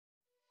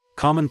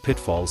Common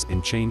pitfalls in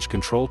change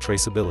control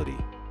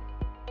traceability.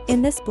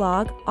 In this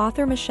blog,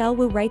 author Michelle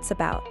Wu writes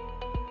about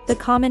the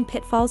common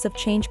pitfalls of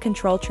change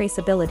control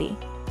traceability.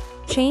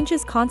 Change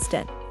is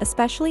constant,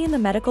 especially in the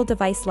medical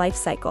device life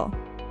cycle.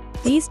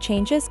 These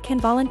changes can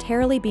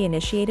voluntarily be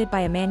initiated by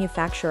a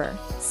manufacturer,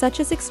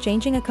 such as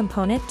exchanging a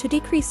component to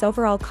decrease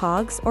overall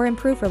COGS or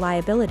improve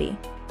reliability,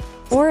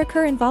 or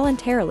occur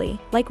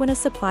involuntarily, like when a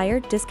supplier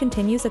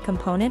discontinues a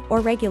component or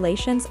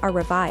regulations are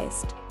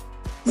revised.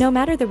 No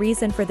matter the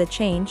reason for the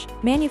change,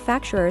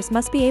 manufacturers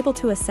must be able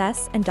to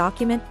assess and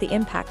document the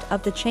impact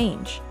of the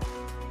change.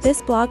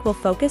 This blog will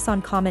focus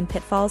on common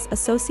pitfalls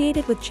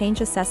associated with change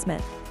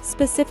assessment,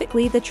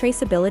 specifically the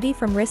traceability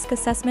from risk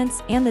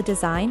assessments and the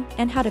design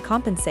and how to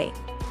compensate.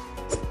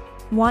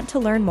 Want to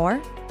learn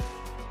more?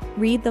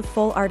 Read the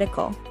full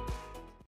article.